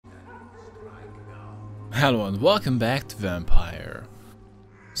Hello and welcome back to Vampyr.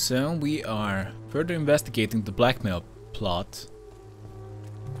 So we are further investigating the blackmail plot.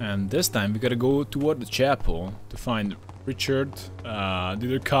 And this time we gotta go toward the chapel to find Richard,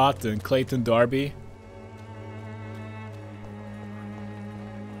 Didercott and Clayton Darby.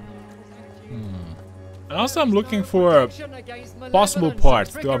 And also I'm looking for possible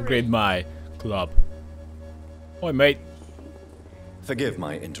parts to upgrade my club. Oi mate. Forgive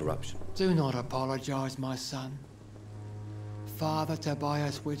my interruption. Do not apologize, my son. Father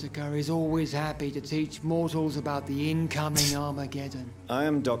Tobias Whitaker is always happy to teach mortals about the incoming Armageddon. I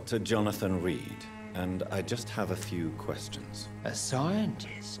am Dr. Jonathan Reed, and I just have a few questions. A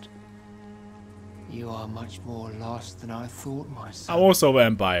scientist? You are much more lost than I thought, my son. I'm also a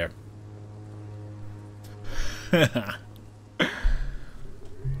vampire.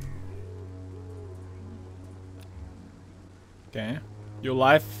 Okay. Your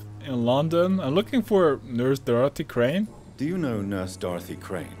life in London. I'm looking for Nurse Dorothy Crane. Do you know Nurse Dorothy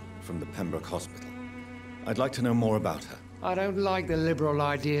Crane from the Pembroke Hospital? I'd like to know more about her. I don't like the liberal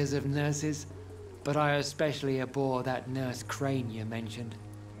ideas of nurses, but I especially abhor that Nurse Crane you mentioned.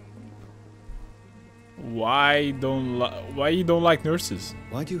 Why you don't like nurses?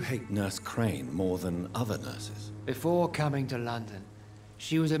 Why do you hate Nurse Crane more than other nurses? Before coming to London,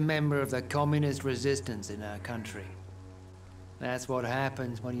 she was a member of the communist resistance in her country. That's what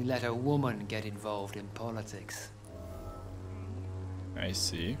happens when you let a woman get involved in politics. I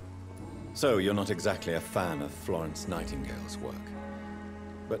see. So you're not exactly a fan of Florence Nightingale's work.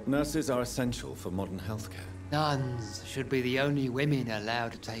 But nurses are essential for modern healthcare. Nuns should be the only women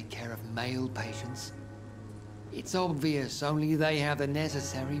allowed to take care of male patients. It's obvious only they have the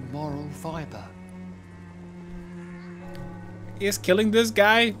necessary moral fiber. Is killing this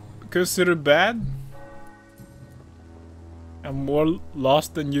guy considered bad? I'm more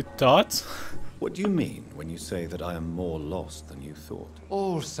lost than you thought? What do you mean when you say that I am more lost than you thought?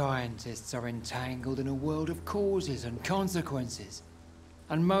 All scientists are entangled in a world of causes and consequences,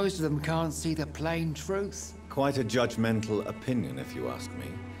 and most of them can't see the plain truth. Quite a judgmental opinion, if you ask me.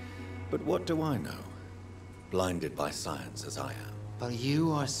 But what do I know? Blinded by science as I am. But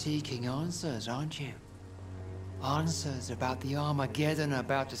you are seeking answers, aren't you? Answers about the Armageddon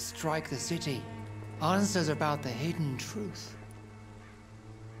about to strike the city. Answers about the hidden truth.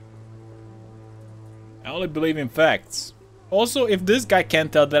 I only believe in facts. Also, if this guy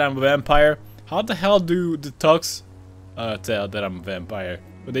can't tell that I'm a vampire, how the hell do the thugs tell that I'm a vampire?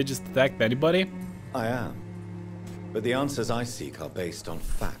 Would they just attack anybody? I am. But the answers I seek are based on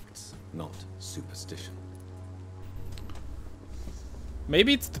facts, not superstition.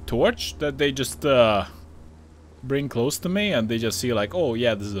 Maybe it's the torch that they just bring close to me and they just see like, oh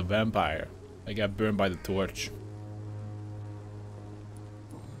yeah, this is a vampire. I got burned by the torch.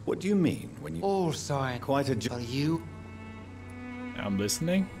 What do you mean when you... All science. Quite a... But you... I'm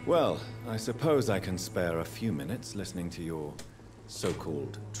listening. Well, I suppose I can spare a few minutes listening to your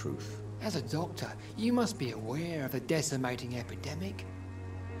so-called truth. As a doctor, you must be aware of the decimating epidemic.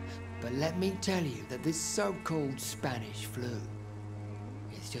 But let me tell you that this so-called Spanish flu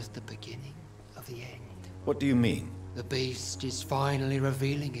is just the beginning of the end. What do you mean? The beast is finally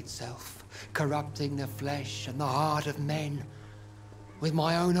revealing itself, corrupting the flesh and the heart of men. With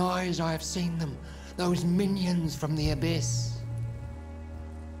my own eyes I have seen them, those minions from the abyss.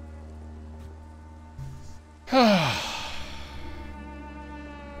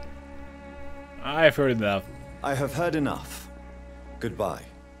 I've heard enough. I have heard enough. Goodbye.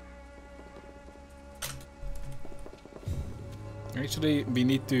 Actually, we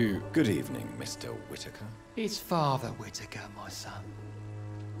need to... Good evening, Mr. Whitaker. It's Father Whitaker, my son.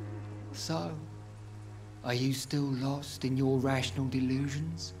 So, are you still lost in your rational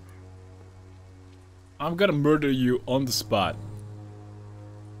delusions? I'm gonna murder you on the spot.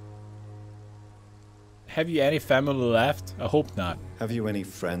 Have you any family left? I hope not. Have you any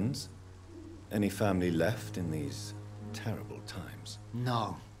friends? Any family left in these terrible times?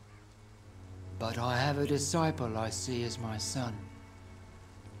 No. But I have a disciple I see as my son.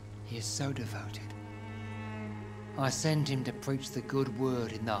 He is so devoted. I sent him to preach the good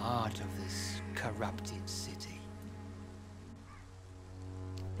word in the heart of this corrupted city.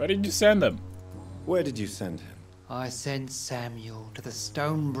 Where did you send them? Where did you send him? I sent Samuel to the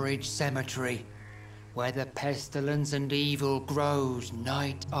Stonebridge Cemetery, where the pestilence and evil grows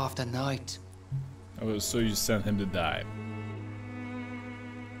night after night. Oh, so you sent him to die.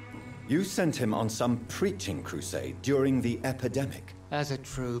 You sent him on some preaching crusade during the epidemic. As a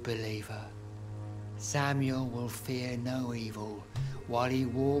true believer, Samuel will fear no evil while he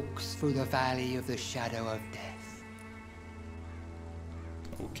walks through the valley of the shadow of death.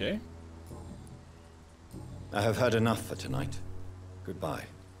 Okay. I have heard enough for tonight. Goodbye.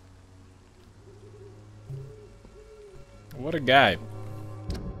 What a guy.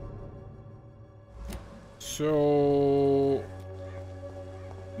 So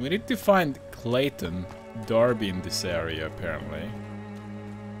we need to find Clayton Darby in this area, apparently.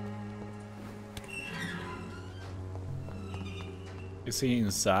 Is he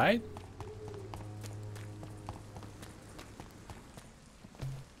inside?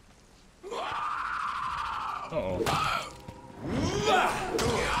 Uh-oh.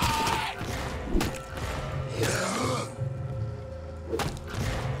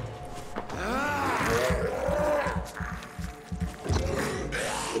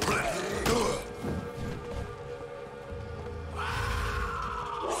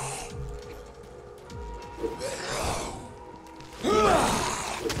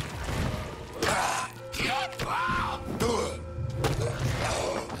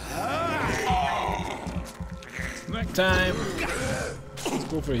 Snack time. Let's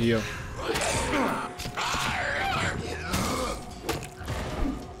go for here.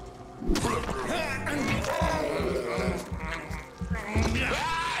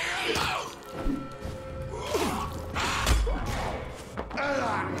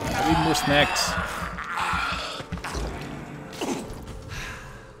 I need more snacks.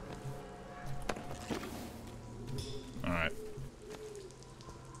 Alright.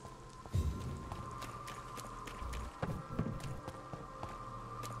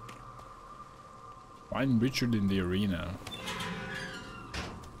 Find Richard in the arena.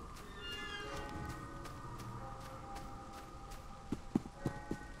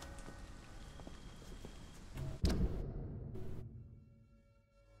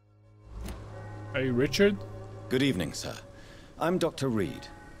 Hey, Richard? Good evening, sir. I'm Dr. Reed.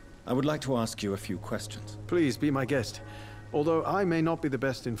 I would like to ask you a few questions. Please be my guest. Although I may not be the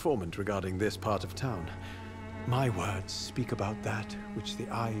best informant regarding this part of town, my words speak about that which the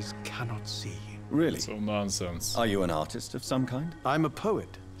eyes cannot see. Really? So nonsense. Are you an artist of some kind? I'm a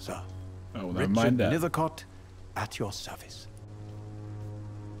poet, sir. Oh, never Richard mind that. Nethercott, at your service.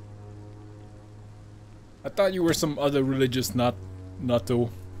 I thought you were some other religious nutto.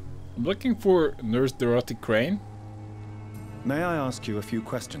 I'm looking for Nurse Dorothy Crane. May I ask you a few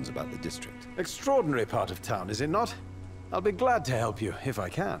questions about the district? Extraordinary part of town, is it not? I'll be glad to help you, if I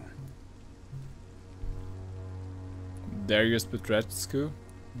can. Darius Petrescu.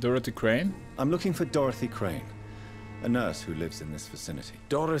 Dorothy Crane. I'm looking for Dorothy Crane, a nurse who lives in this vicinity.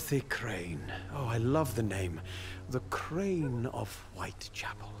 Dorothy Crane. Oh, I love the name. The Crane of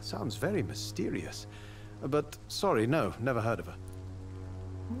Whitechapel. Sounds very mysterious. But, sorry, no, never heard of her.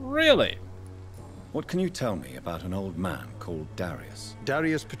 Really? What can you tell me about an old man called Darius?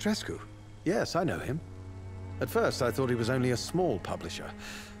 Darius Petrescu? Yes, I know him. At first, I thought he was only a small publisher.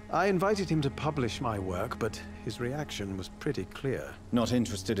 I invited him to publish my work, but his reaction was pretty clear. Not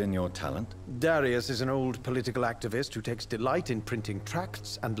interested in your talent? Darius is an old political activist who takes delight in printing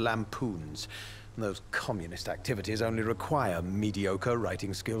tracts and lampoons. Those communist activities only require mediocre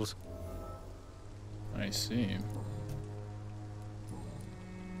writing skills. I see.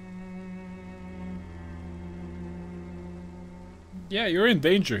 Yeah, you're in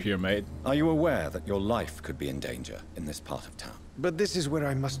danger here, mate. Are you aware that your life could be in danger in this part of town? But this is where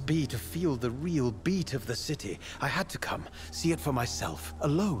I must be to feel the real beat of the city. I had to come, see it for myself,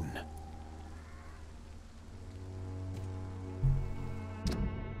 alone.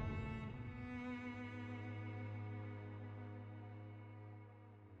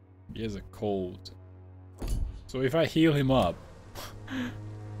 He has a cold. So if I heal him up,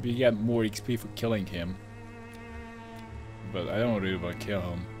 we get more XP for killing him. But I don't really want to kill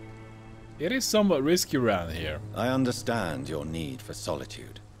him. It is somewhat risky around here. I understand your need for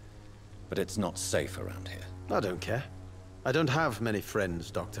solitude, but it's not safe around here. I don't care. I don't have many friends,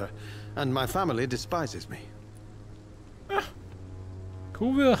 Doctor, and my family despises me. Who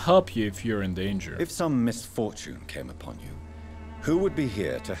will help you if you're in danger? If some misfortune came upon you, who would be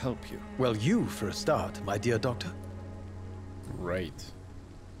here to help you? Well, you for a start, my dear Doctor. Right.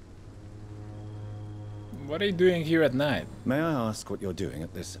 What are you doing here at night? May I ask what you're doing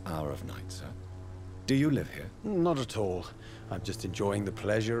at this hour of night, sir? Do you live here? Not at all. I'm just enjoying the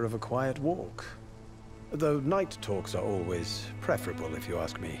pleasure of a quiet walk. Though night talks are always preferable, if you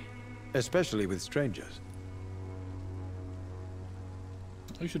ask me. Especially with strangers.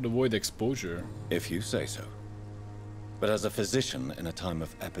 You should avoid exposure. If you say so. But as a physician in a time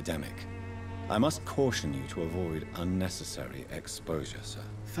of epidemic, I must caution you to avoid unnecessary exposure, sir.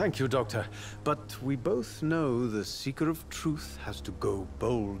 Thank you, Doctor. But we both know the seeker of truth has to go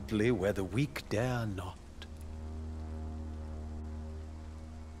boldly where the weak dare not.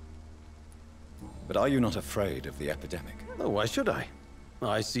 But are you not afraid of the epidemic? Oh, why should I?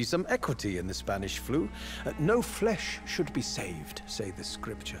 I see some equity in the Spanish flu. No flesh should be saved, say the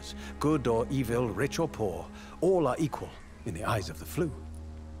scriptures. Good or evil, rich or poor, all are equal in the eyes of the flu.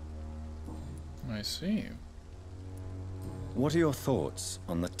 I see. What are your thoughts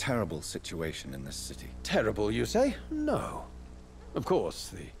on the terrible situation in this city? Terrible, you say? No. Of course,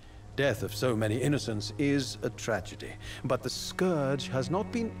 the death of so many innocents is a tragedy. But the scourge has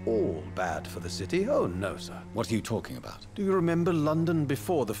not been all bad for the city. Oh, no, sir. What are you talking about? Do you remember London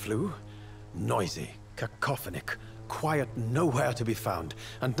before the flu? Noisy, cacophonic, quiet nowhere to be found.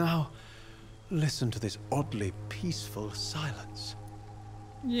 And now, listen to this oddly peaceful silence.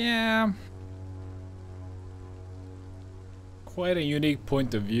 Yeah. Quite a unique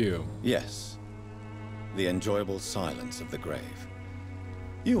point of view. Yes. The enjoyable silence of the grave.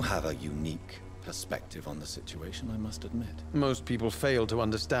 You have a unique perspective on the situation, I must admit. Most people fail to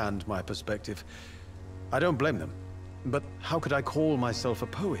understand my perspective. I don't blame them. But how could I call myself a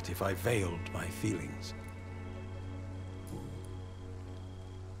poet if I veiled my feelings?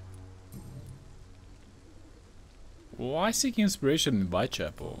 Why seek inspiration in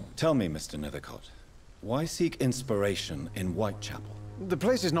Whitechapel? Tell me, Mr. Nethercott, why seek inspiration in Whitechapel? The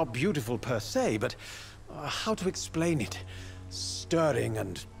place is not beautiful per se, but how to explain it? Stirring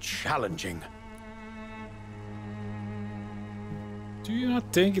and challenging. Do you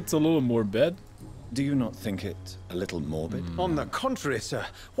not think it's a little morbid? Do you not think it a little morbid? On the contrary, sir,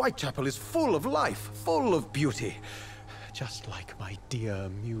 Whitechapel is full of life, full of beauty. Just like my dear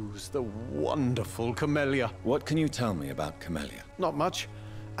muse, the wonderful Camellia. What can you tell me about Camellia? Not much,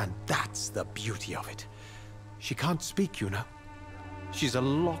 and that's the beauty of it. She can't speak, you know. She's a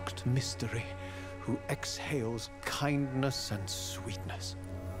locked mystery who exhales kindness and sweetness.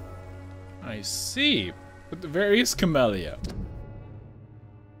 I see. But where is Camellia?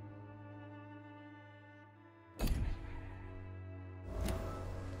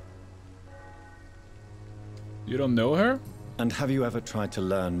 You don't know her? And have you ever tried to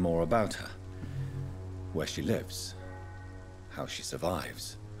learn more about her? Where she lives? How she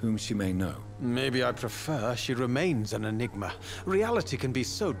survives? Whom she may know? Maybe I prefer she remains an enigma. Reality can be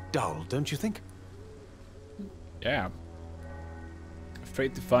so dull, don't you think? Yeah.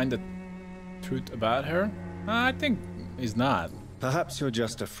 Afraid to find the truth about her? I think he's not. Perhaps you're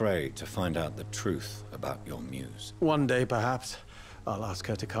just afraid to find out the truth about your muse. One day, perhaps, I'll ask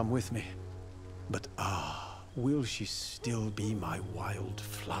her to come with me. But will she still be my wild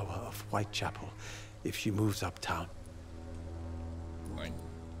flower of Whitechapel if she moves uptown? I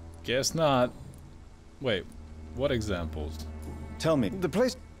guess not. Wait, what examples? Tell me, The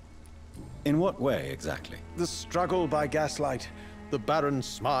place... in what way exactly? The struggle by gaslight, the barren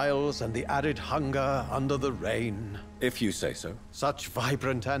smiles and the added hunger under the rain. If you say so. Such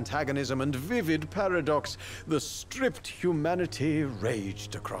vibrant antagonism and vivid paradox, the stripped humanity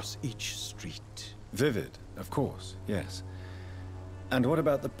raged across each street. Vivid, of course, yes. And what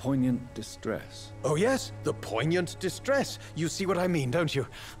about the poignant distress? Oh yes, the poignant distress. You see what I mean, don't you?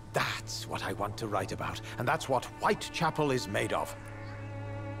 That's what I want to write about, and that's what Whitechapel is made of.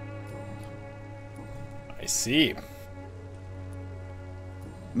 I see.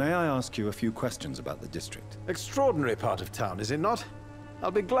 May I ask you a few questions about the district? Extraordinary part of town, is it not? I'll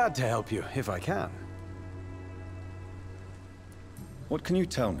be glad to help you, if I can. What can you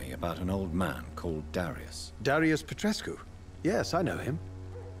tell me about an old man called Darius? Darius Petrescu? Yes, I know him.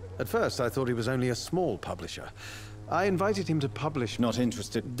 At first, I thought he was only a small publisher. I invited him to publish... Not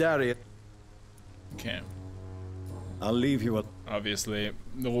interested. Darius... Okay. I'll leave you Obviously,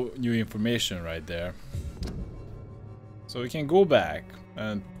 no new information right there. So we can go back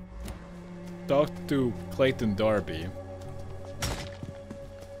and talk to Clayton Darby.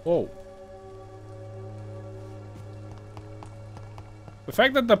 Whoa. The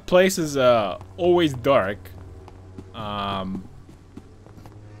fact that the place is always dark,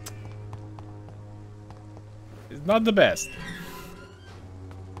 is not the best.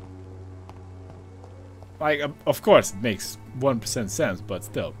 Like, of course, it makes 1% sense, but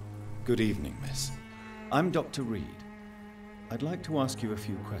still. Good evening, miss. I'm Dr. Reed. I'd like to ask you a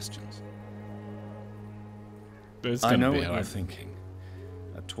few questions. I know what you're thinking.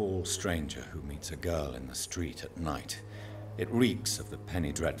 A tall stranger who meets a girl in the street at night. It reeks of the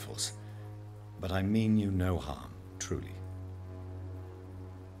penny dreadfuls. But I mean you no harm, truly.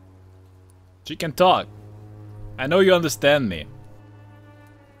 She can talk. I know you understand me.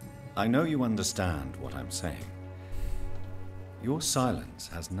 I know you understand what I'm saying. Your silence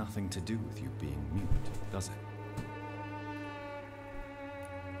has nothing to do with you being mute, does it?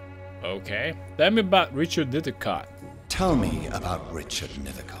 Okay. Tell me about Richard Nethercott. Tell me about Richard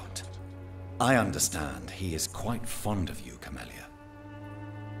Nethercott. I understand he is quite fond of you, Camellia.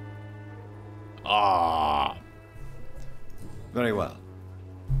 Ah. Very well.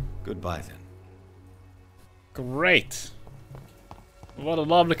 Goodbye then. Great. What a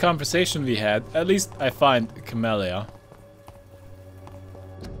lovely conversation we had. At least I find Camellia.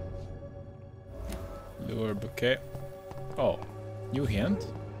 Lure bouquet. Oh, new hint?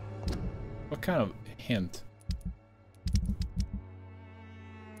 What kind of hint?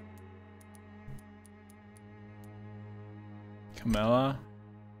 Camellia.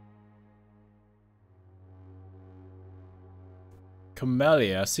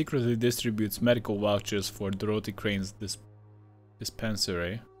 Camellia secretly distributes medical vouchers for Dorothy Crane's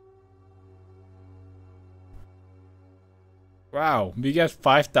dispensary. Wow, we get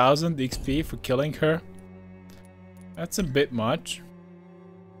 5,000 XP for killing her? That's a bit much.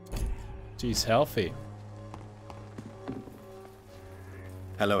 She's healthy.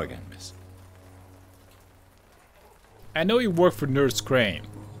 Hello again, miss. I know you work for Nurse Crane.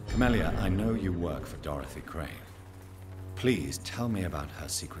 Camellia, I know you work for Dorothy Crane. Please tell me about her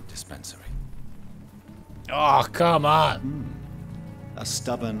secret dispensary. Oh, come on! A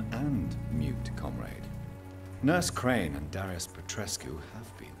stubborn and mute comrade. Nurse Crane and Darius Petrescu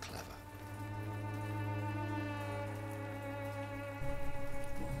have been clever.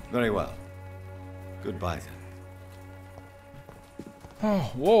 Very well. Goodbye then.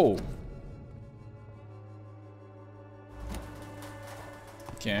 Oh, whoa!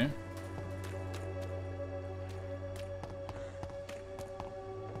 Okay.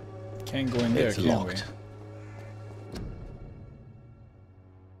 Can't go in there, It's can locked.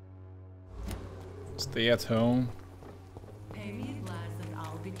 we? Stay at home. Pay me a glass and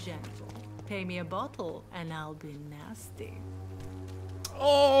I'll be gentle. Pay me a bottle and I'll be nasty.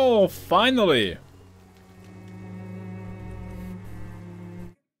 Oh, finally!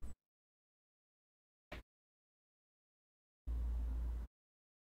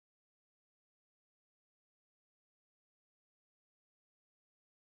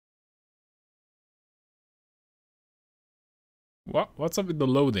 What's up with the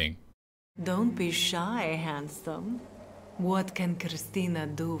loading? Don't be shy, handsome. What can Christina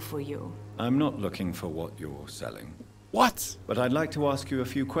do for you? I'm not looking for what you're selling, What? but I'd like to ask you a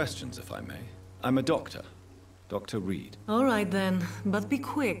few questions if I may. I'm a doctor, Dr. Reed. All right then, but be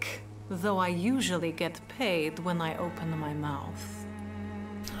quick. Though I usually get paid when I open my mouth.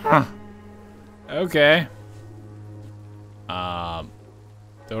 Huh. Okay.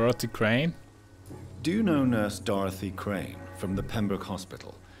 Dorothy Crane? Do you know Nurse Dorothy Crane from the Pembroke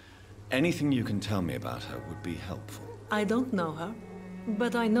Hospital? Anything you can tell me about her would be helpful. I don't know her,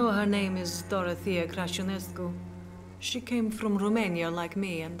 but I know her name is Dorothea Crăciunescu. She came from Romania like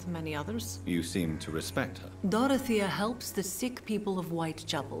me and many others. You seem to respect her. Dorothea helps the sick people of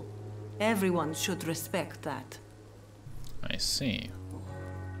Whitechapel. Everyone should respect that. I see.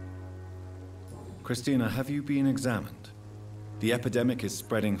 Christina, have you been examined? The epidemic is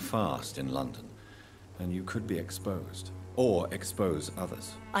spreading fast in London, and you could be exposed, or expose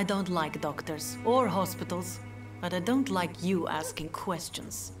others. I don't like doctors or hospitals, but I don't like you asking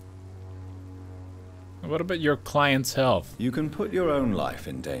questions. What about your client's health? You can put your own life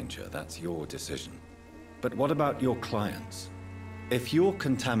in danger, that's your decision. But what about your clients? If you're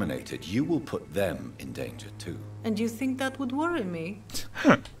contaminated, you will put them in danger too. And you think that would worry me?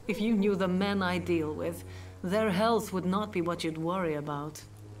 If you knew the men I deal with, their health would not be what you'd worry about.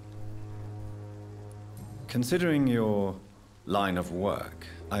 Considering your line of work,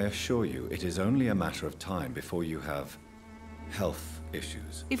 I assure you it is only a matter of time before you have health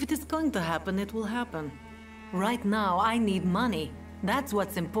issues. If it is going to happen, it will happen. Right now, I need money. That's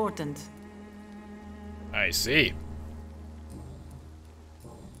what's important. I see.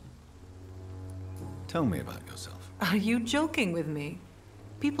 Tell me about yourself. Are you joking with me?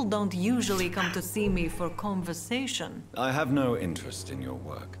 People don't usually come to see me for conversation. I have no interest in your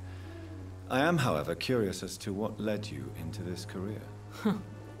work. I am, however, curious as to what led you into this career.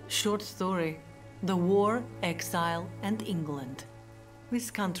 Short story. The war, exile, and England. This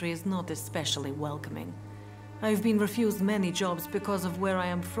country is not especially welcoming. I've been refused many jobs because of where I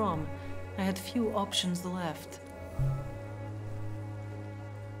am from. I had few options left.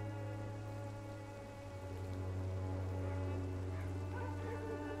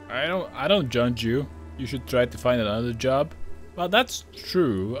 I don't judge you. You should try to find another job. Well, that's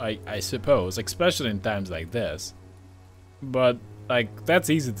true, I suppose, especially in times like this. But, like, that's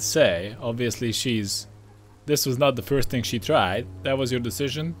easy to say. Obviously, this was not the first thing she tried. That was your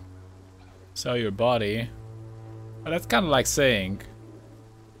decision. Sell your body. But that's kind of like saying...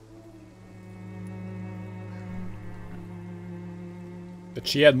 that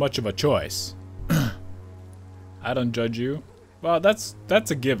she had much of a choice. I don't judge you. Well, that's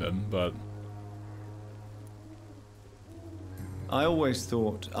a given, but... I always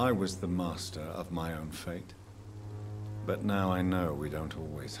thought I was the master of my own fate. But now I know we don't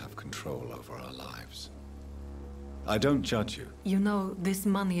always have control over our lives. I don't judge you. You know, this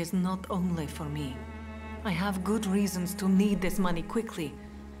money is not only for me. I have good reasons to need this money quickly,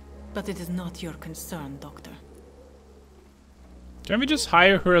 but it is not your concern, Doctor. Can we just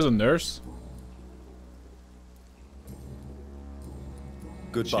hire her as a nurse?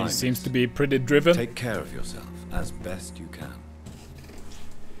 Goodbye. She seems to be pretty driven. Take care of yourself as best you can.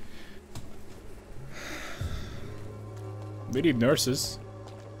 We need nurses.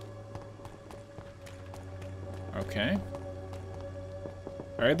 Okay.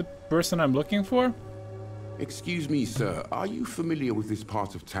 Are you the person I'm looking for? Excuse me, sir. Are you familiar with this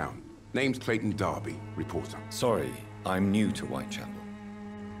part of town? Name's Clayton Darby, reporter. Sorry, I'm new to Whitechapel.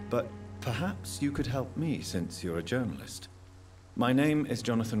 But perhaps you could help me since you're a journalist. My name is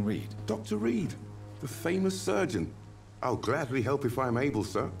Jonathan Reed. Dr. Reed, the famous surgeon. I'll gladly help if I'm able,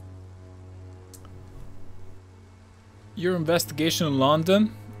 sir. Your investigation in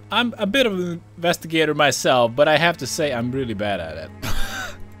London? I'm a bit of an investigator myself, but I have to say I'm really bad at it.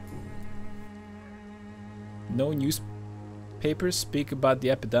 No newspapers speak about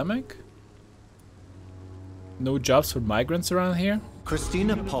the epidemic? No jobs for migrants around here?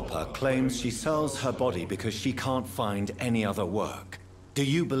 Christina Popper claims she sells her body because she can't find any other work. Do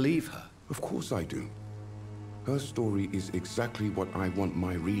you believe her? Of course I do. Her story is exactly what I want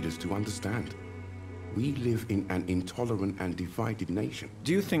my readers to understand. We live in an intolerant and divided nation.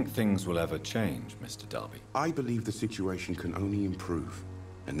 Do you think things will ever change, Mr. Darby? I believe the situation can only improve.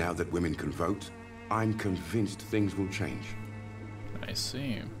 And now that women can vote, I'm convinced things will change. I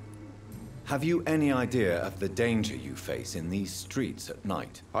see. Have you any idea of the danger you face in these streets at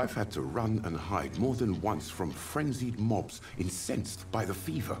night? I've had to run and hide more than once from frenzied mobs incensed by the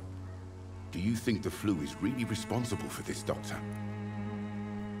fever. Do you think the flu is really responsible for this, Doctor?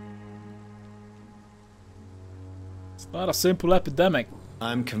 It's not a simple epidemic.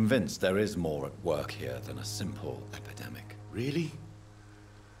 I'm convinced there is more at work here than a simple epidemic. Really?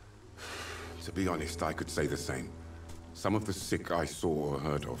 To be honest, I could say the same. Some of the sick I saw or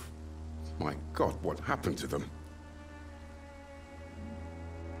heard of. My God, what happened to them?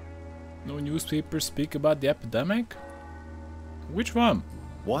 No newspapers speak about the epidemic? Which one?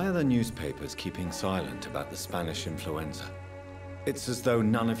 Why are the newspapers keeping silent about the Spanish influenza? It's as though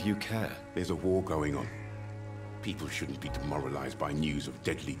none of you care. There's a war going on. People shouldn't be demoralized by news of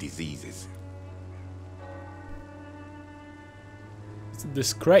deadly diseases. It's a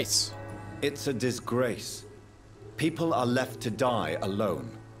disgrace. It's a disgrace. People are left to die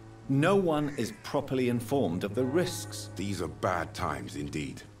alone. No one is properly informed of the risks. These are bad times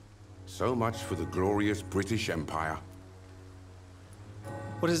indeed. So much for the glorious British Empire.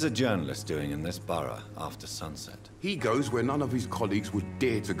 What is a journalist doing in this borough after sunset? He goes where none of his colleagues would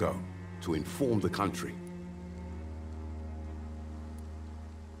dare to go, to inform the country.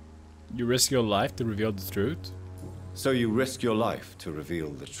 You risk your life to reveal the truth? So you risk your life to reveal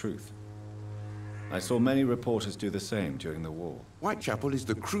the truth. I saw many reporters do the same during the war. Whitechapel is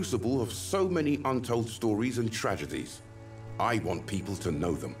the crucible of so many untold stories and tragedies. I want people to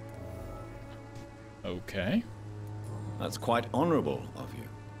know them. Okay. That's quite honorable of you.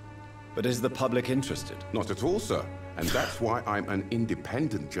 But is the public interested? Not at all, sir. And that's why I'm an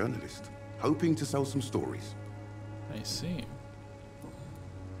independent journalist, hoping to sell some stories. I see.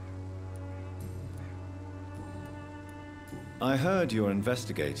 I heard you're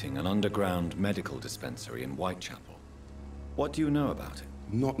investigating an underground medical dispensary in Whitechapel. What do you know about it?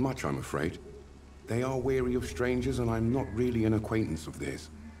 Not much, I'm afraid. They are wary of strangers, and I'm not really an acquaintance of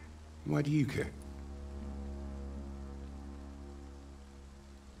theirs. Why do you care?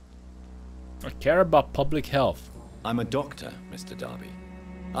 I care about public health. I'm a doctor, Mr. Darby.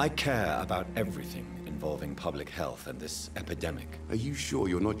 I care about everything involving public health and this epidemic. Are you sure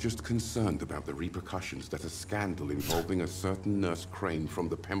you're not just concerned about the repercussions that a scandal involving a certain Nurse Crane from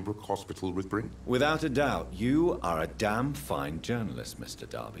the Pembroke Hospital would bring? Without a doubt, you are a damn fine journalist, Mr.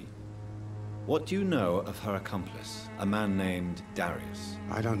 Darby. What do you know of her accomplice, a man named Darius?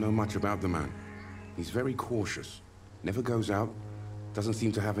 I don't know much about the man. He's very cautious. Never goes out. Doesn't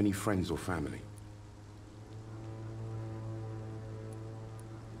seem to have any friends or family.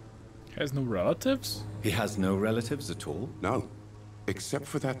 Has no relatives? He has no relatives at all? No. Except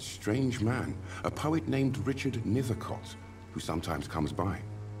for that strange man, a poet named Richard Nithercott, who sometimes comes by.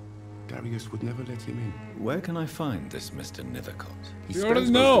 Darius would never let him in. Where can I find this Mr. Nithercott? He We already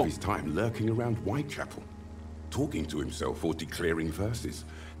spends know. most of his time lurking around Whitechapel. talking to himself or declaring verses.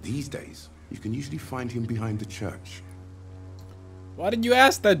 These days, you can usually find him behind the church. Why did you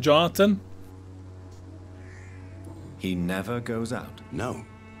ask that, Jonathan? He never goes out. No.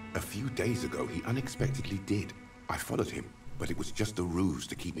 A few days ago, he unexpectedly did. I followed him, but it was just a ruse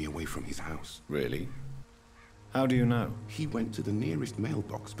to keep me away from his house. Really? How do you know? He went to the nearest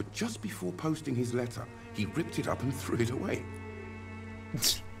mailbox, but just before posting his letter, he ripped it up and threw it away.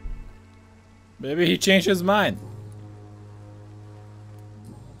 Maybe he changed his mind.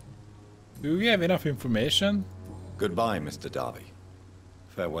 Do we have enough information? Goodbye, Mr. Darby.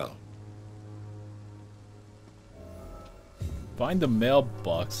 Farewell. Find the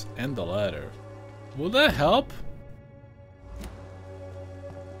mailbox and the letter. Will that help?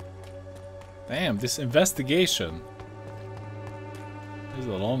 Damn, this investigation is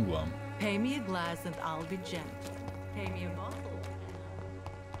a long one. Pay me a glass and I'll be gentle. Pay me a bottle.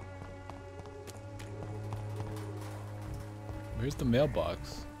 Where's the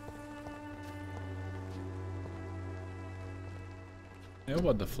mailbox? I know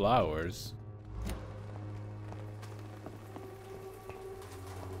about the flowers.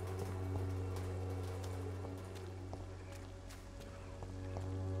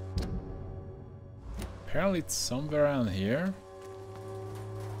 Apparently it's somewhere around here.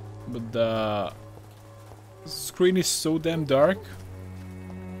 But the screen is so damn dark.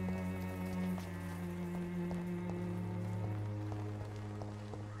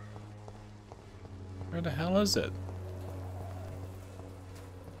 Where the hell is it?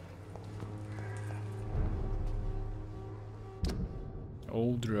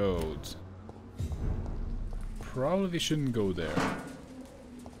 Old road. Probably shouldn't go there.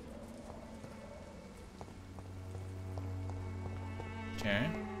 Okay.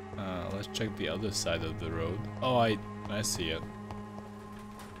 Let's check the other side of the road. Oh, I see it.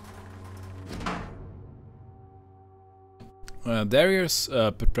 Darius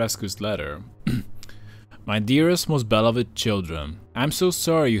Petrescu's letter. My dearest, most beloved children, I'm so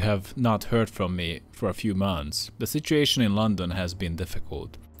sorry you have not heard from me for a few months. The situation in London has been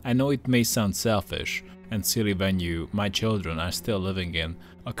difficult. I know it may sound selfish and silly when you, my children, are still living in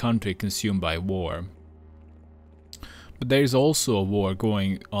a country consumed by war. But there is also a war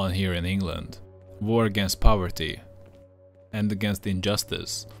going on here in England. War against poverty and against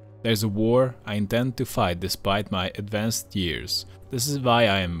injustice. There's a war I intend to fight despite my advanced years. This is why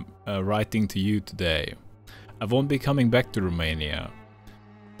I am writing to you today. I won't be coming back to Romania.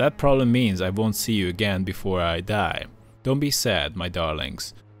 That problem means I won't see you again before I die. Don't be sad, my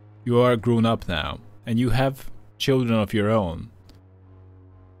darlings. You are grown up now, and you have children of your own.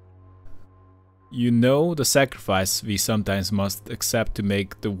 You know the sacrifice we sometimes must accept to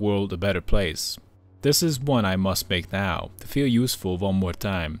make the world a better place. This is one I must make now, to feel useful one more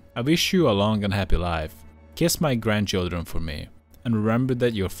time. I wish you a long and happy life. Kiss my grandchildren for me, and remember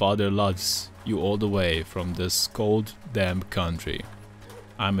that your father loves you all the way from this cold, damp country.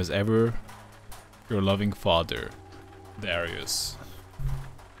 I'm as ever, your loving father, Darius.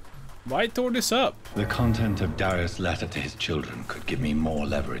 Why tore this up? The content of Darius' letter to his children could give me more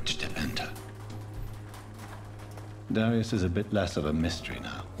leverage to enter. Darius is a bit less of a mystery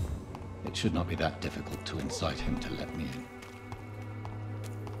now. It should not be that difficult to incite him to let me in.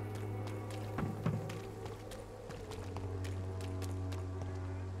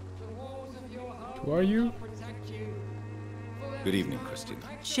 Who are you? Good evening, Christian.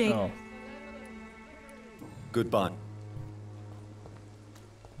 Shake. Oh. Goodbye.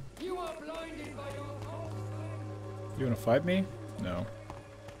 You wanna fight me? No.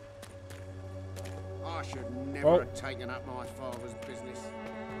 I should never have taken up my father's business.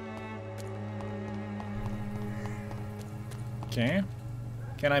 Okay.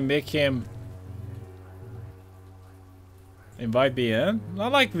 Can I make him invite me in?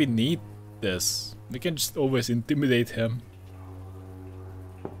 Not like we need this. We can just always intimidate him.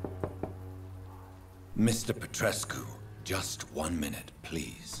 Mr. Petrescu, just 1 minute,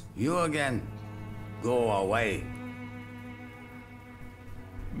 please. You again. Go away.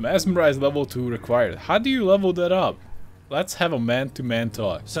 Mesmerize level 2 required. How do you level that up? Let's have a man-to-man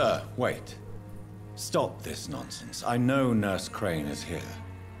talk. Sir, wait. Stop this nonsense. I know Nurse Crane is here.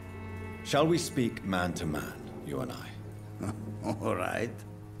 Shall we speak man to man, you and I? All right.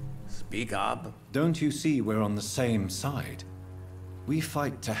 Speak up. Don't you see we're on the same side? We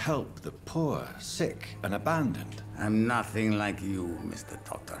fight to help the poor, sick, and abandoned. I'm nothing like you, Mr.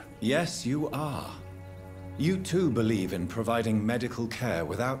 Doctor. Yes, you are. You too believe in providing medical care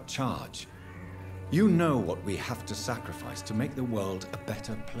without charge. You know what we have to sacrifice to make the world a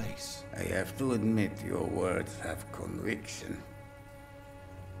better place. I have to admit your words have conviction.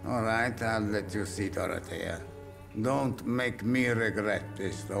 All right, I'll let you see, Dorothea. Don't make me regret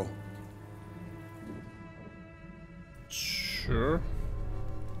this, though. Sure.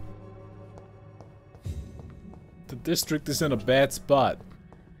 The district is in a bad spot.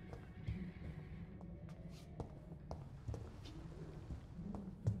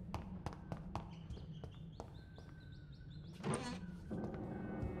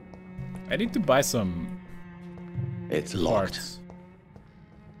 I need to buy some It's locked. parts.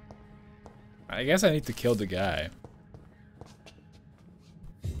 I guess I need to kill the guy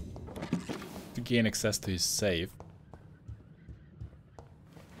to gain access to his safe.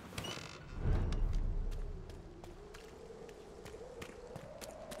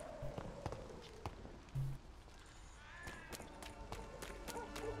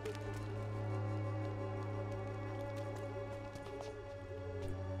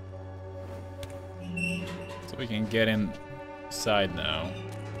 So we can get inside now.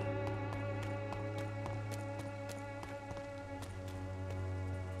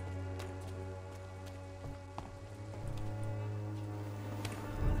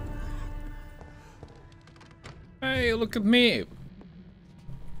 Hey, look at me!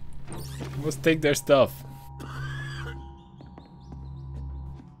 Let's take their stuff.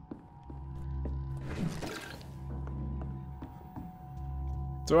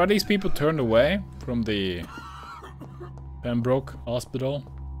 So are these people turned away from the Pembroke Hospital?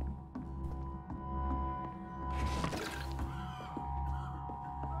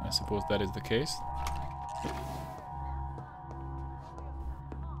 I suppose that is the case.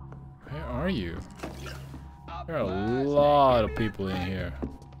 Where are you? There are a lot of people in here.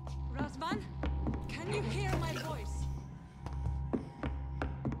 Razvan, can you hear my voice?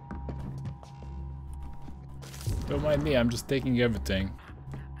 Don't mind me, I'm just taking everything.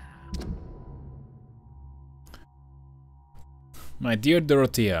 My dear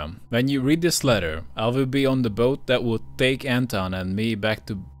Dorothea, when you read this letter, I will be on the boat that will take Anton and me back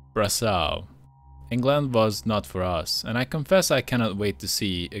to Brassau. England was not for us, and I confess I cannot wait to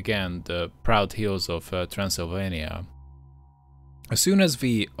see again the proud hills of Transylvania. As soon as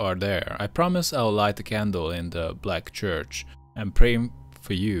we are there, I promise I'll light a candle in the Black Church and pray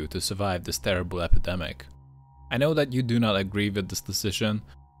for you to survive this terrible epidemic. I know that you do not agree with this decision,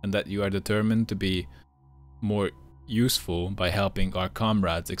 and that you are determined to be more useful by helping our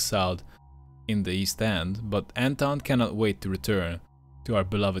comrades exiled in the East End, but Anton cannot wait to return to our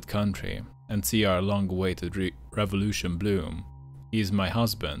beloved country and see our long-awaited revolution bloom. He is my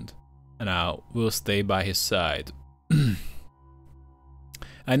husband, and I will stay by his side.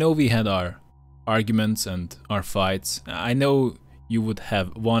 I know we had our arguments and our fights. I know you would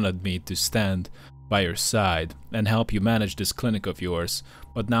have wanted me to stand by your side and help you manage this clinic of yours,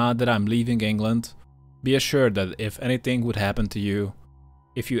 but now that I'm leaving England, be assured that if anything would happen to you,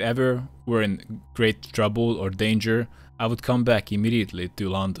 if you ever were in great trouble or danger, I would come back immediately to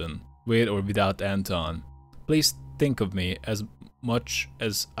London, with or without Anton. Please think of me as much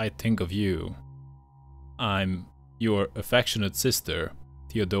as I think of you. I'm your affectionate sister,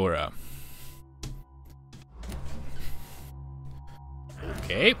 Theodora.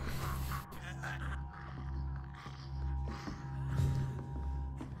 Okay.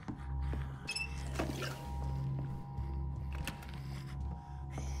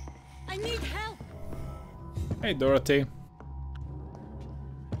 I need help! Hey, Dorothy.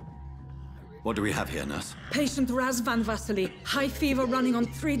 What do we have here, nurse? Patient Razvan Vasily, high fever running on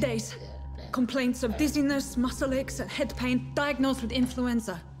 3 days. Complaints of dizziness, muscle aches, and head pain, diagnosed with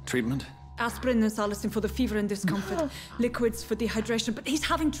influenza. Treatment? Aspirin and salicin for the fever and discomfort. Liquids for dehydration, but he's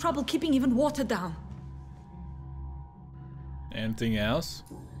having trouble keeping even water down. Anything else?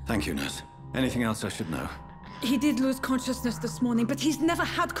 Thank you, nurse. Anything else I should know? He did lose consciousness this morning, but he's never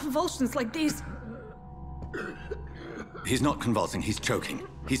had convulsions like these. He's not convulsing, he's choking.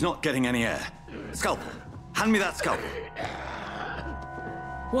 He's not getting any air. Scalpel! Hand me that scalpel!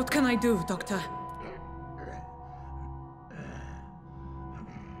 What can I do, Doctor?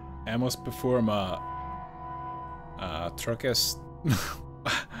 I must perform a trachest.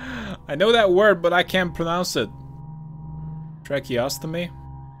 I know that word, but I can't pronounce it. Tracheostomy?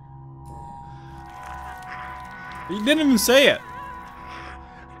 You didn't even say it.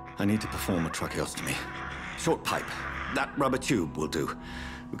 I need to perform a tracheostomy. Short pipe. That rubber tube will do.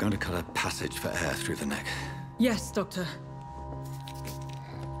 We're going to cut a passage for air through the neck. Yes, Doctor.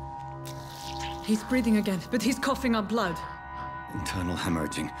 He's breathing again, but he's coughing up blood. Internal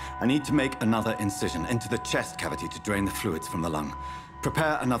hemorrhaging. I need to make another incision into the chest cavity to drain the fluids from the lung.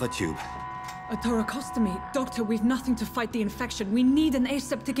 Prepare another tube. A thoracostomy? Doctor, we've nothing to fight the infection. We need an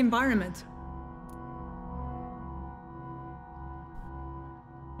aseptic environment.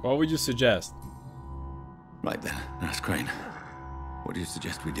 What would you suggest? Right then, Nurse Crane. What do you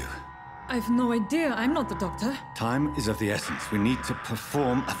suggest we do? I've no idea. I'm not the doctor. Time is of the essence. We need to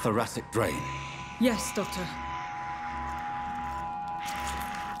perform a thoracic drain. Yes, doctor.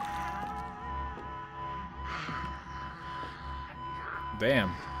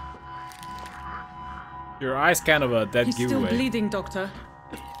 Damn. Your eye's kind of a dead He's giveaway. still bleeding, doctor.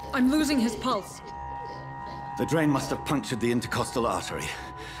 I'm losing his pulse. The drain must have punctured the intercostal artery.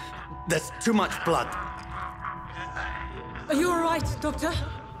 There's too much blood. Are you all right, doctor?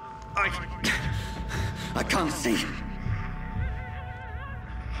 I can't see.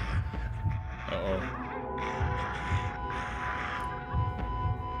 Uh-oh.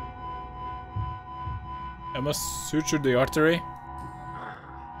 I must suture the artery.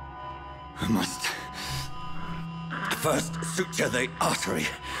 I must first suture the artery.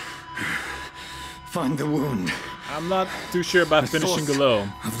 Find the wound. I'm not too sure about The finishing source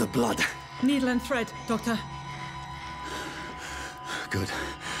alone. of the blood. Needle and thread, doctor. Good.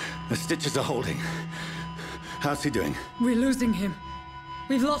 The stitches are holding. How's he doing? We're losing him.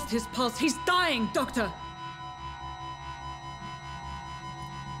 We've lost his pulse. He's dying, doctor.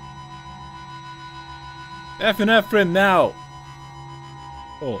 Epinephrine now!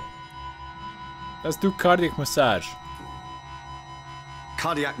 Oh. Let's do cardiac massage.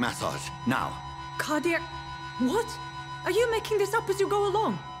 Cardiac massage, now. Cardiac... What? Are you making this up as you go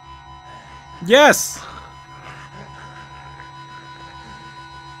along? Yes!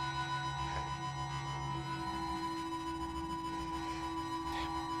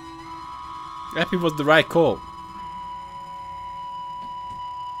 Epi was the right call.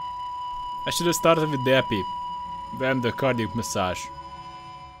 I should have started with the Epi, then the cardiac massage.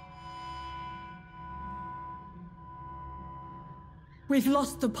 We've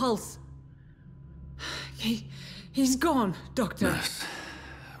lost the pulse. He's gone, doctor. Nurse,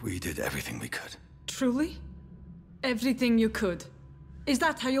 we did everything we could. Truly? Everything you could. Is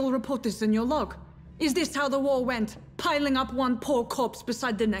that how you'll report this in your log? Is this how the war went? Piling up one poor corpse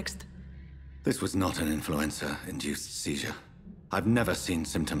beside the next? This was not an influenza-induced seizure. I've never seen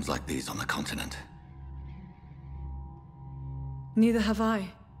symptoms like these on the continent. Neither have I.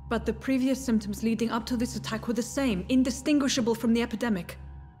 But the previous symptoms leading up to this attack were the same, indistinguishable from the epidemic.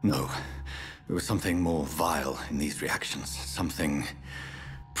 No. There was something more vile in these reactions. Something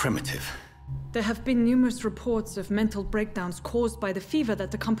primitive. There have been numerous reports of mental breakdowns caused by the fever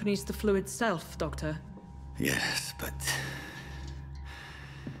that accompanies the flu itself, Doctor. Yes, but...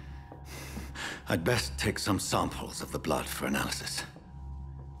 I'd best take some samples of the blood for analysis.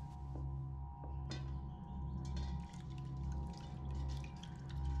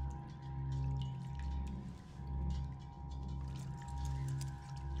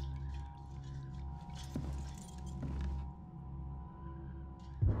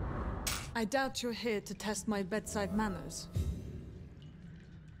 I doubt you're here to test my bedside manners.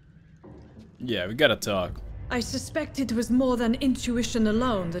 Yeah, we gotta talk. I suspect it was more than intuition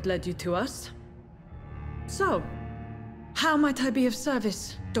alone that led you to us. So, how might I be of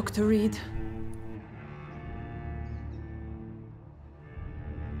service, Dr. Reed?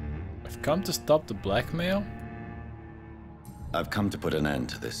 I've come to stop the blackmail? I've come to put an end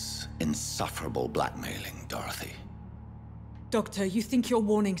to this insufferable blackmailing, Dorothy. Doctor, you think your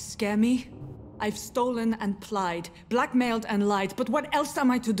warnings scare me? I've stolen and plied, blackmailed and lied, but what else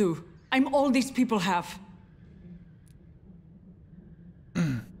am I to do? I'm all these people have.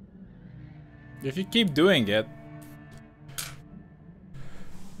 If you keep doing it...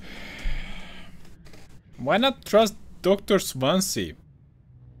 Why not trust Dr. Swansea?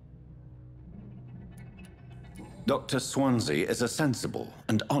 Dr. Swansea is a sensible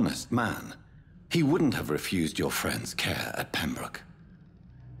and honest man. He wouldn't have refused your friend's care at Pembroke.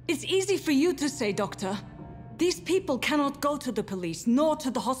 It's easy for you to say, Doctor. These people cannot go to the police, nor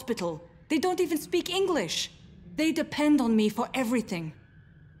to the hospital. They don't even speak English. They depend on me for everything.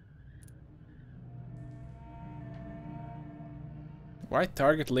 Why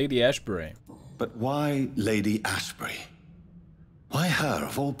target Lady Ashbury? But why Lady Ashbury? Why her,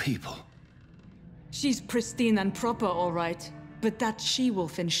 of all people? She's pristine and proper, all right. But that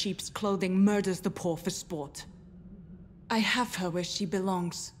she-wolf in sheep's clothing murders the poor for sport. I have her where she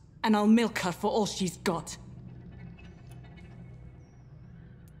belongs, and I'll milk her for all she's got.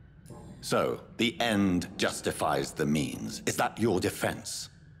 So, the end justifies the means. Is that your defense?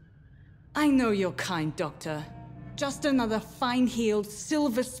 I know you're kind, Doctor. Just another fine-heeled,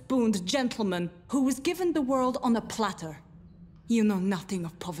 silver-spooned gentleman who was given the world on a platter. You know nothing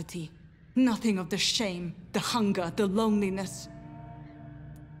of poverty. Nothing of the shame, the hunger, the loneliness.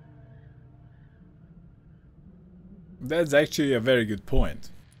 That's actually a very good point.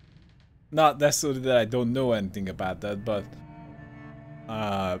 Not necessarily that I don't know anything about that, but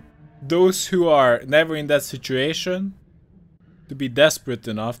those who are never in that situation to be desperate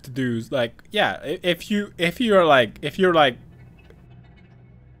enough to do, like, yeah, if you're like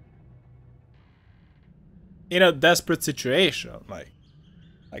in a desperate situation,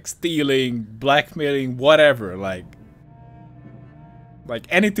 like stealing, blackmailing, whatever, like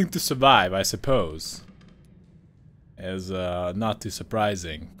anything to survive, I suppose, is not too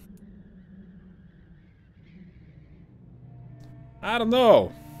surprising. I don't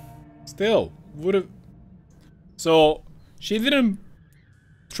know. Still, would've. So she didn't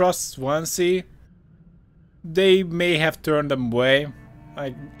trust Swansea. They may have turned them away.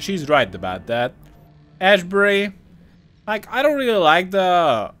 Like, she's right about that. Ashbury, like, I don't really like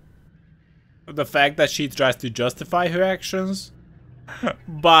the fact that she tries to justify her actions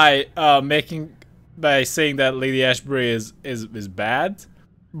by saying that Lady Ashbury is bad.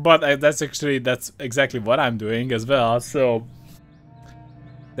 But that's exactly what I'm doing as well. So,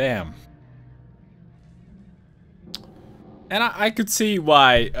 damn. And I could see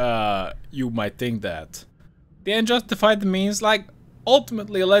why you might think that. The unjustified means, like,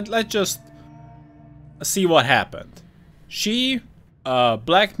 ultimately, let's just see what happened. She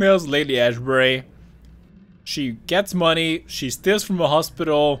blackmails Lady Ashbury. She gets money, she steals from a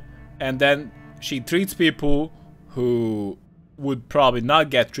hospital, and then she treats people who would probably not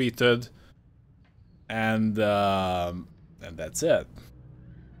get treated. And that's it.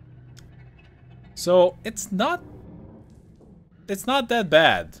 So it's not that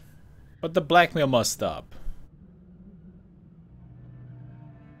bad, but the blackmail must stop.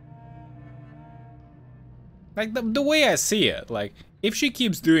 Like, the way I see it, like, if she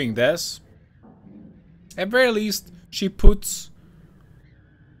keeps doing this, at very least she puts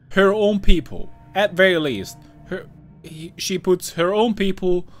her own people, at very least she puts her own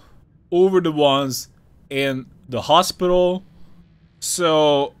people over the ones in the hospital.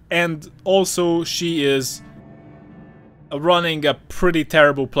 So, and also she is running a pretty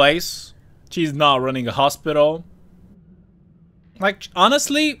terrible place. She's not running a hospital. Like,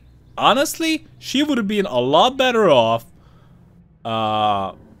 honestly, she would have been a lot better off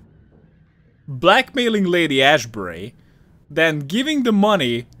blackmailing Lady Ashbury than giving the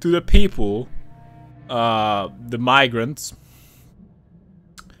money to the people, the migrants,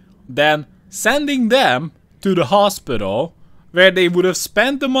 then sending them to the hospital where they would have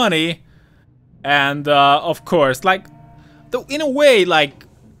spent the money. And of course, like, though in a way, like,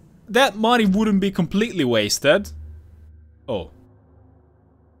 that money wouldn't be completely wasted. Oh,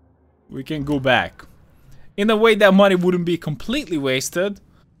 we can go back. In a way, that money wouldn't be completely wasted.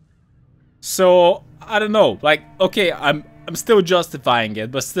 So I don't know. Like, okay, I'm still justifying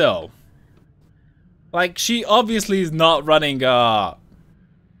it, but still, like, she obviously is not running an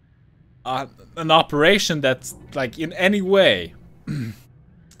operation that's, like, in any way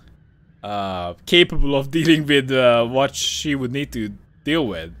capable of dealing with what she would need to deal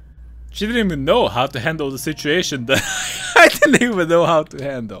with. She didn't even know how to handle the situation that I didn't even know how to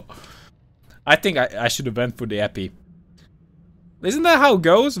handle. I think I should have went for the epi. Isn't that how it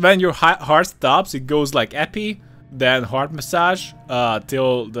goes? When your heart stops, it goes like epi, then heart massage,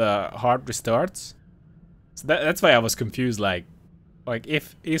 till the heart restarts. So that's why I was confused. Like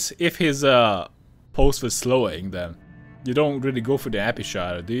if his pulse was slowing, then you don't really go for the epi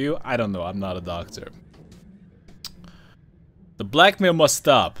shot, do you? I don't know. I'm not a doctor. The blackmail must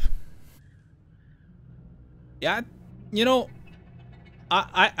stop. Yeah, you know,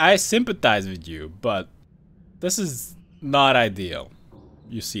 I sympathize with you, but this is not ideal.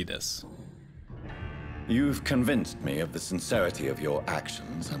 You see this. You've convinced me of the sincerity of your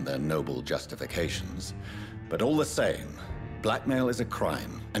actions and their noble justifications. But all the same, blackmail is a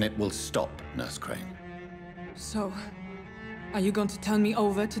crime, and it will stop, Nurse Crane. So, are you going to turn me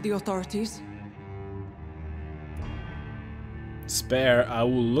over to the authorities? Spare, I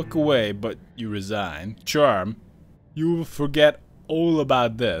will look away, but you resign. Charm, you will forget all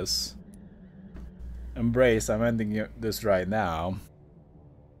about this. Embrace, I'm ending this right now.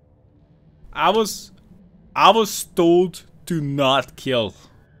 I was told to not kill.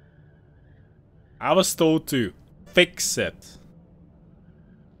 I was told to fix it.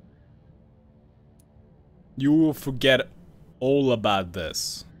 You will forget all about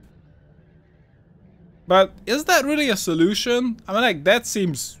this. But is that really a solution? I mean, like, that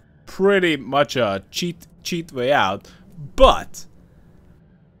seems pretty much a cheat way out. But,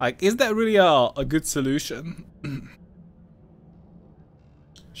 like, is that really a good solution?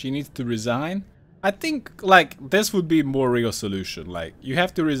 She needs to resign? I think, like, this would be more real solution. Like, you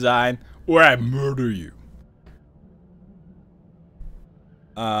have to resign or I murder you.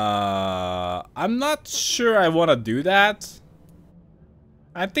 I'm not sure I want to do that.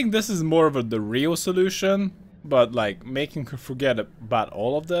 I think this is more of the real solution, but like making her forget about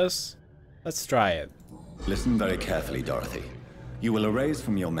all of this. Let's try it. Listen very carefully, Dorothy. You will erase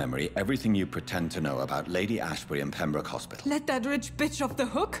from your memory everything you pretend to know about Lady Ashbury and Pembroke Hospital. Let that rich bitch off the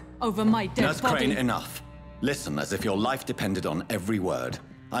hook over my dead Nurse body. Crane, enough. Listen as if your life depended on every word.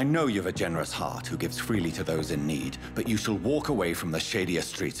 I know you've a generous heart who gives freely to those in need, but you shall walk away from the shadier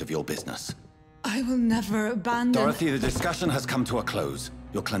streets of your business. I will never abandon... Dorothy, the discussion has come to a close.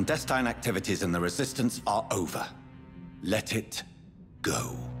 Your clandestine activities in the Resistance are over. Let it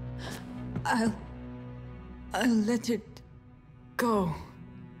go. I'll let it go.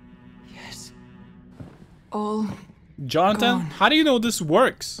 Yes. All Jonathan, gone. how do you know this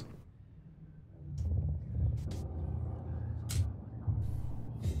works?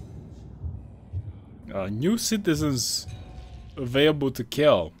 New citizens available to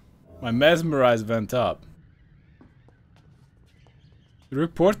kill. My mesmerize went up.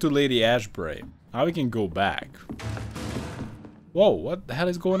 Report to Lady Ashbury. Now we can go back. Whoa, what the hell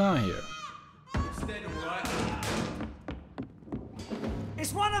is going on here?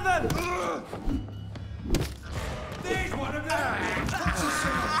 It's one of them! There's one of them!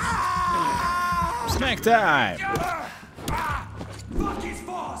 Snack time! Fuck, he's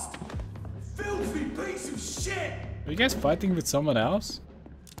fast! Filthy piece of shit! Are you guys fighting with someone else?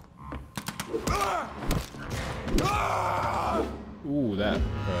 Ooh, that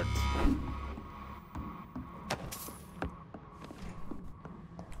hurt.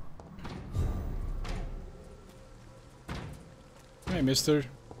 Hey, mister. It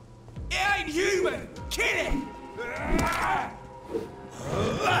ain't human! Kill it!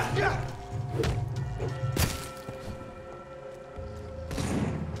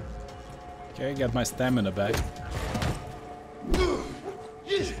 Okay, got my stamina back.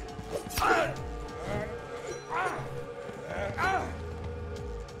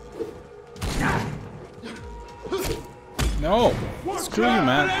 No! Screw you,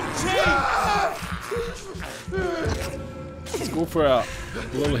 man. Let's go for a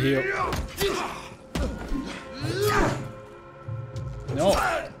little heal. No!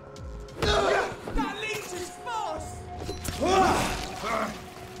 That leech is fast!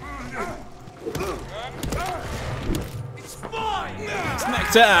 It's mine!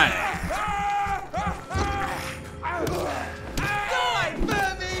 Snack time! Die,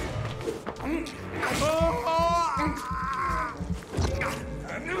 vermin!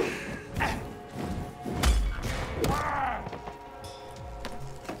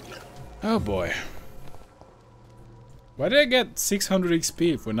 Oh boy. Why did I get 600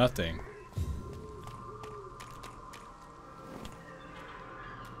 XP for nothing?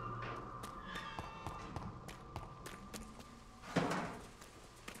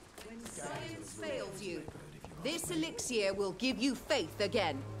 When science fails you, this elixir will give you faith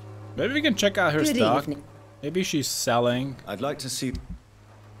again. Maybe we can check out her Good stock. evening. Maybe she's selling I'd like to see...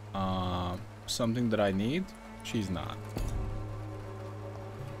 something that I need. She's not.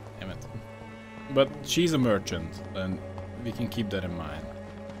 Damn it. But she's a merchant, and we can keep that in mind.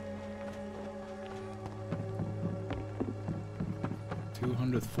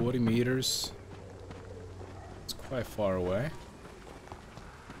 240 meters. It's quite far away.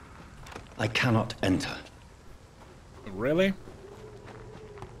 I cannot enter. Really?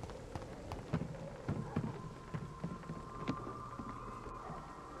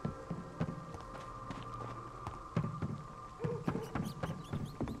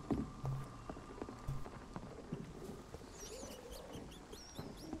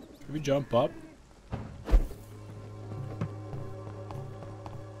 Can we jump up?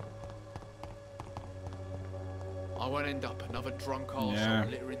 I won't end up another drunk arsehole Yeah.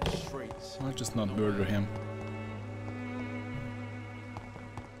 littering the streets. I'll just not murder him.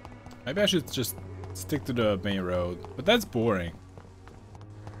 Maybe I should just stick to the main road. But that's boring.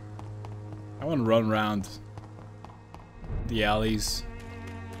 I want to run around the alleys.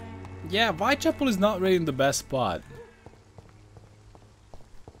 Yeah, Whitechapel is not really in the best spot.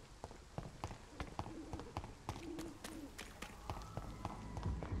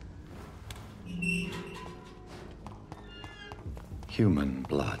 Human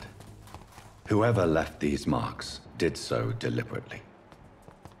blood. Whoever left these marks did so deliberately.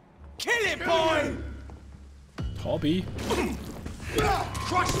 Kill it, boy! Hobby.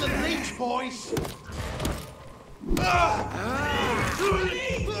 Crush the leech, boys!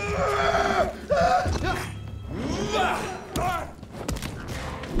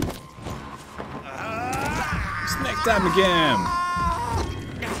 Snack time again.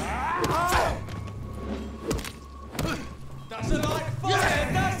 Doesn't like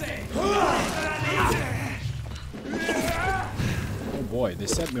fire, boy, they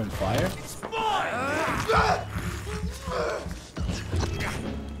set me on fire?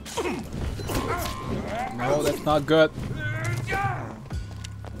 No, that's not good.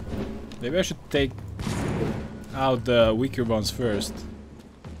 Maybe I should take out the weaker ones first.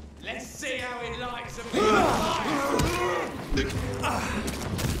 Let's see how it likes a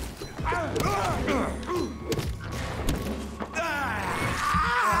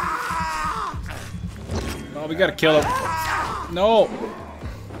Oh, we gotta kill him. No!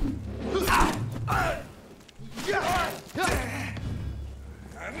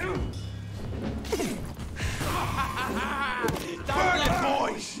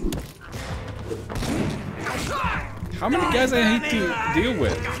 How many guys I need to deal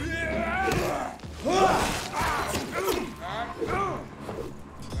with?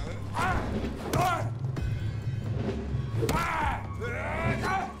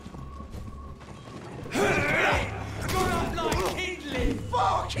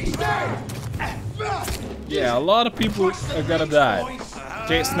 Yeah, a lot of people are gonna die.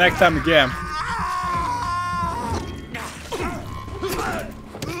 Okay, snack time again.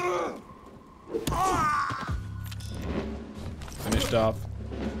 Finished off.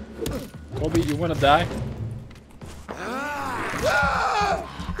 Kobe, you wanna die?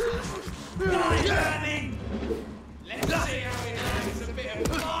 Let's see how it likes a bit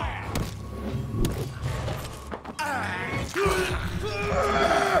of fire.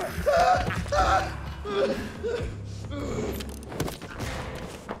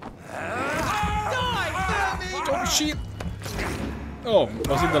 Oh shit! Oh,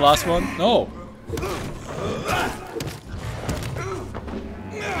 was it the last one? No!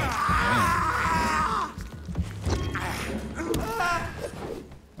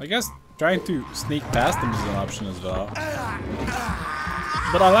 I guess trying to sneak past them is an option as well.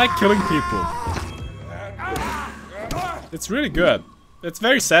 But I like killing people. It's really good. It's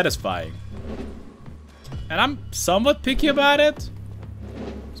very satisfying. And I'm somewhat picky about it.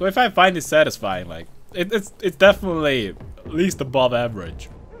 So if I find it satisfying, like, it's definitely at least above average.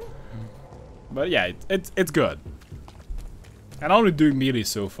 But yeah, it's good. And I'm only doing melee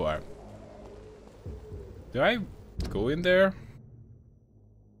so far. Do I go in there?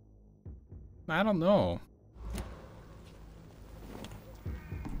 I don't know.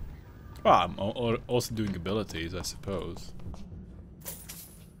 Well, I'm also doing abilities, I suppose.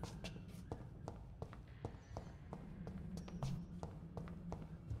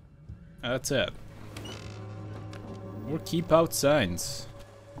 That's it. Or keep out signs.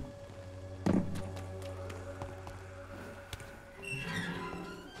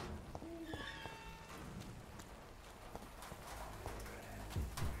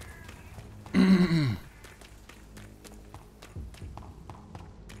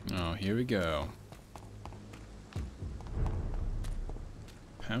 Oh, here we go.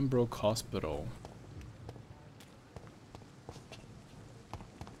 Pembroke Hospital.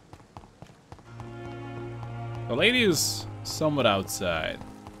 The lady is somewhat outside.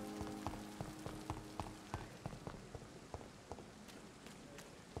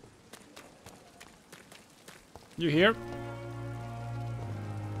 You here?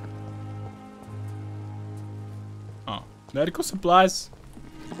 Oh, medical supplies.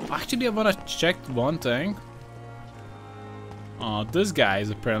 Actually, I wanna check one thing. Oh, this guy is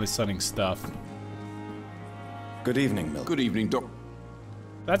apparently selling stuff. Good evening, Milk. Good evening, Doc.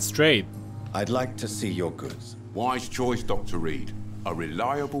 That's straight. I'd like to see your goods. Wise choice, Dr. Reed. A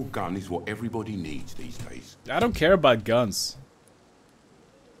reliable gun is what everybody needs these days. I don't care about guns.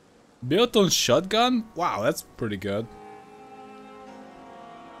 Built on shotgun? Wow, that's pretty good.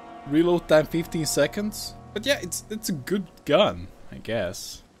 Reload time 15 seconds. But yeah, it's a good gun, I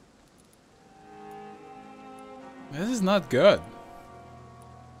guess. This is not good.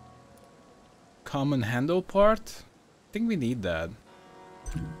 Common handle part? I think we need that.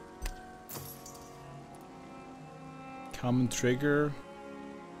 Common trigger.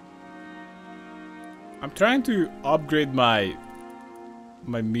 I'm trying to upgrade my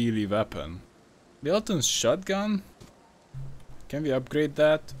melee weapon. Built-in shotgun? Can we upgrade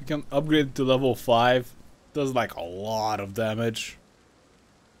that? We can upgrade it to level 5. Does like a lot of damage.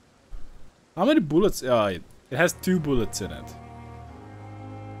 How many bullets? It has 2 bullets in it.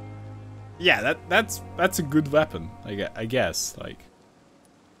 Yeah, that's a good weapon. I guess like.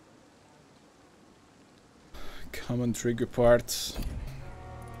 Common trigger parts.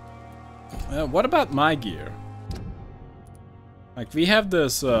 What about my gear? Like, we have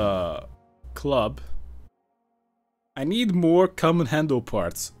this club. I need more common handle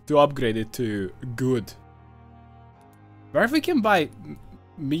parts to upgrade it to good. Where if we can buy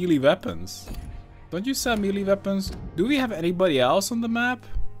melee weapons? Don't you sell melee weapons? Do we have anybody else on the map?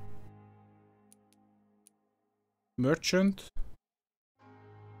 Merchant.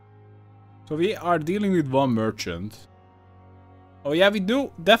 So we are dealing with one merchant. Oh yeah, we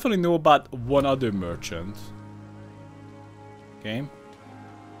do definitely know about one other merchant. Okay.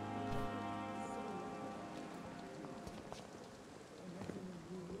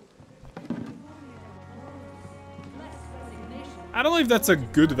 I don't know if that's a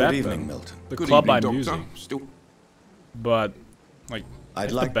good weapon. Good evening, Milton. The Good club evening, I'm Doctor. using. Still, But like I'd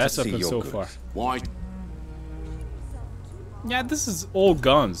it's like the best to see weapon your so goods. far. why? Yeah, this is all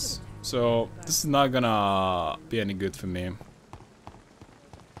guns. So this is not gonna be any good for me.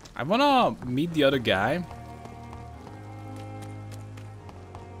 I wanna meet the other guy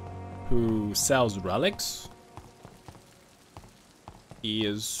who sells relics. He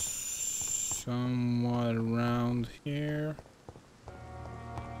is somewhat around here.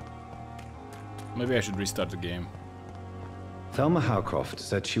 Maybe I should restart the game. Thelma Howcroft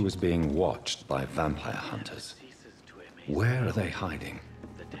said she was being watched by vampire hunters. Where are they hiding?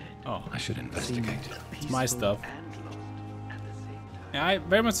 Oh, I should investigate. it's my stuff. Yeah, I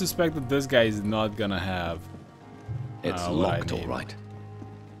very much suspect that this guy is not gonna have. It's what I locked, all need. right.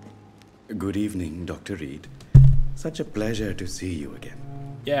 Good evening, Dr. Reed. Such a pleasure to see you again.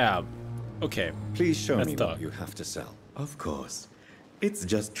 Yeah, okay. Please show Let's me talk. what you have to sell. Of course. It's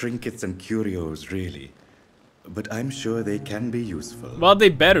just trinkets and curios, really. But I'm sure they can be useful. Well, they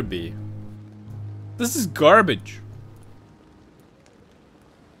better be. This is garbage.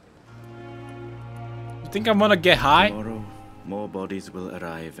 You think I'm gonna get high? Tomorrow, more bodies will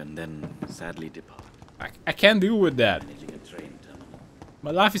arrive and then sadly depart. I can't deal with that. Managing a train terminal.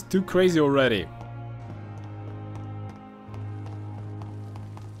 My life is too crazy already.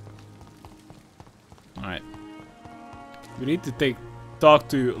 Alright. We need to talk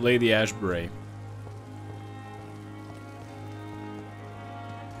to Lady Ashbury.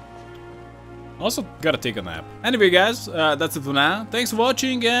 Also, gotta take a nap. Anyway, guys, that's it for now. Thanks for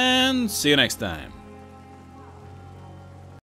watching and see you next time.